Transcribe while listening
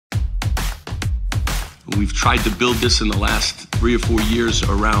We've tried to build this in the last 3 or 4 years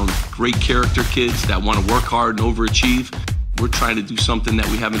around great character kids that want to work hard and overachieve. We're trying to do something that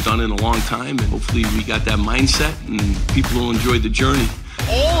we haven't done in a long time, and hopefully we got that mindset and people will enjoy the journey.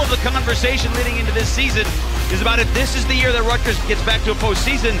 All of the conversation leading into this season is about if this is the year that Rutgers gets back to a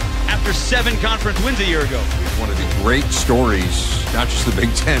postseason after 7 conference wins a year ago. One of the great stories, not just the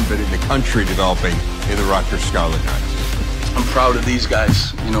Big Ten, but in the country developing in the Rutgers Scarlet Knights. I'm proud of these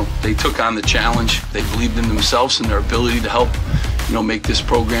guys. They took on the challenge. They believed in themselves and their ability to help, make this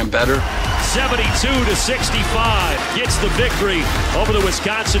program better. 72-65 gets the victory over the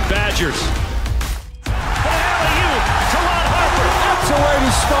Wisconsin Badgers. That's a way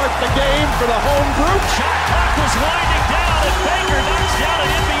to start the game for the home group. Shot clock was winding down, and Baker knocks down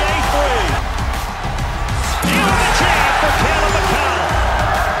an NBA three. Steal the jam for Caleb McCall.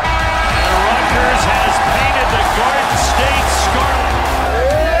 And Rutgers has painted the Garden State scarlet.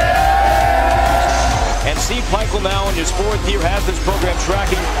 And Steve Pikiell now in his 4th year has this program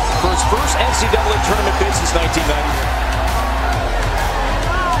tracking for his first NCAA tournament bid since 1990.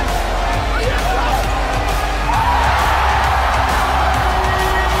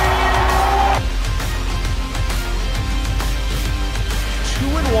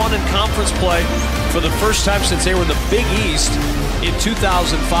 In conference play for the first time since they were in the Big East in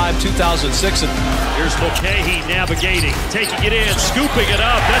 2005, 2006. And here's Mulcahy navigating, taking it in, scooping it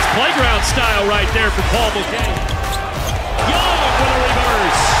up. That's playground style right there for Paul Mulcahy. Young with a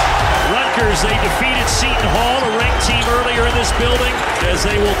reverse. Rutgers, they defeated Seton Hall, a ranked team earlier in this building, as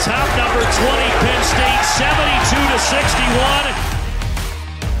they will top number 20 Penn State 72-61.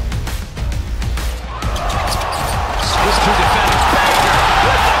 These two defenders.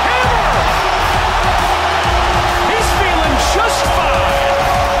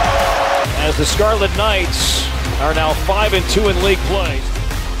 As the Scarlet Knights are now 5-2 in league play.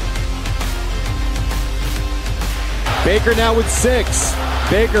 Baker now with 6.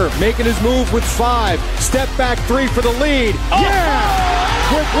 Baker making his move with 5. Step back 3 for the lead. Oh!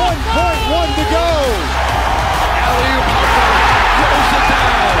 Yeah! With 1.1 to go. Alley-oop, throws it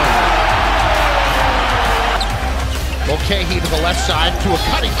down. Mulcahy to the left side to a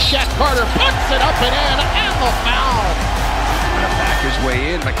cutting check. Carter puts it up and in, and the foul. Back his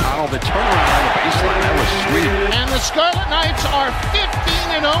way in. McConnell, the turnaround on the baseline. That was sweet. And the Scarlet Knights are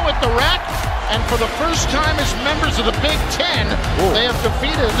 15-0 at the rack. And for the first time as members of the Big Ten, they have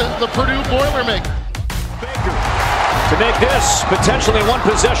defeated the Purdue Boilermakers. Baker to make this potentially a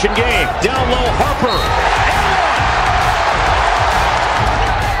one-possession game. Down low, Harper.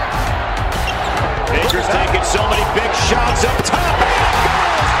 Baker's taking so many big shots up top.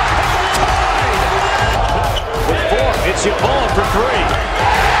 It's Yeboah for 3.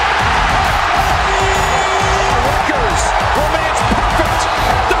 Rutgers remains perfect.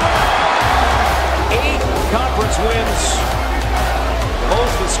 8 conference wins.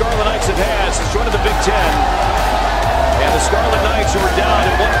 Most the Scarlet Knights have had since joining the Big Ten. And the Scarlet Knights, who were down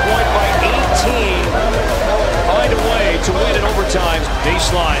at one point by 18, find a way to win in overtime.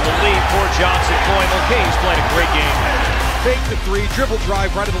 Baseline, the lead for Johnson. Boy, Mulcahy's playing a great game. Fake the 3, dribble drive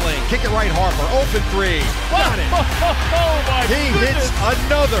right of the lane. Kick it right, Harper. Open 3. Got it. Oh my He goodness. hits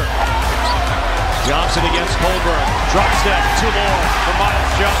another. Johnson against Colburn. Drop step, 2 more for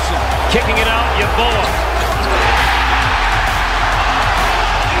Miles Johnson. Kicking it out, Yeboah.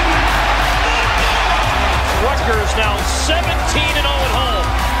 Rutgers now 17-0 at home.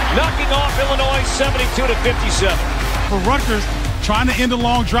 Knocking off Illinois 72-57. For Rutgers, trying to end a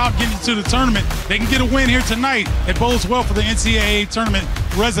long drought, getting to the tournament. They can get a win here tonight. It bodes well for the NCAA tournament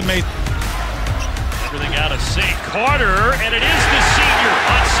resume. Everything out of sync. Carter, and it is the senior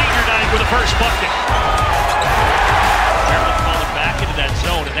on senior night with the first bucket. Maryland falling back into that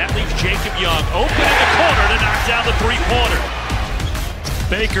zone, and that leaves Jacob Young open in the corner to knock down the 3-pointer.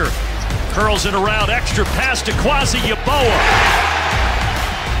 Baker curls it around, extra pass to Quasi Yeboah.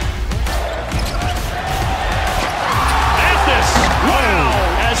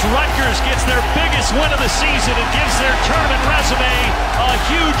 Wow! As Rutgers gets their biggest win of the season and gives their tournament resume a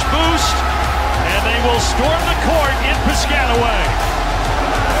huge boost, and they will storm the court in Piscataway.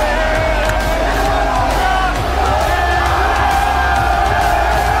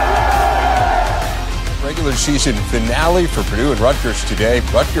 Regular season finale for Purdue and Rutgers today.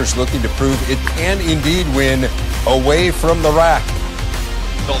 Rutgers looking to prove it can indeed win away from the rack.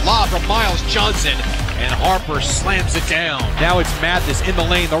 The lob from Miles Johnson. And Harper slams it down. Now it's Mathis in the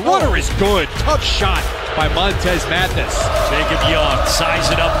lane. The runner is good. Tough shot by Montez Mathis. Jacob Young,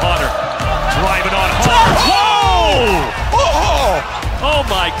 size it up, Hunter. Driving on Harper. Whoa! Oh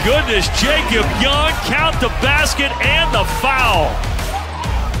my goodness, Jacob Young, count the basket and the foul.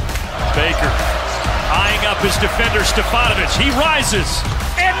 Baker, up is defender Stefanovic. He rises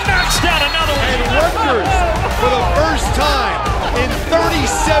and knocks down another one. And Rutgers, for the first time in 37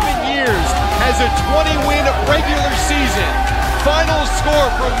 years, has a 20-win regular season. Final score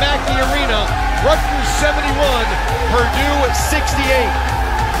from Mackey Arena, Rutgers 71, Purdue 68.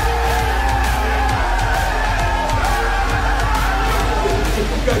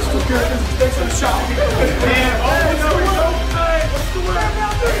 You guys took care of business. Thanks for the shot. Man, oh, no, what's the word?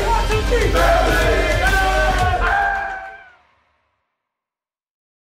 1, 2, 3.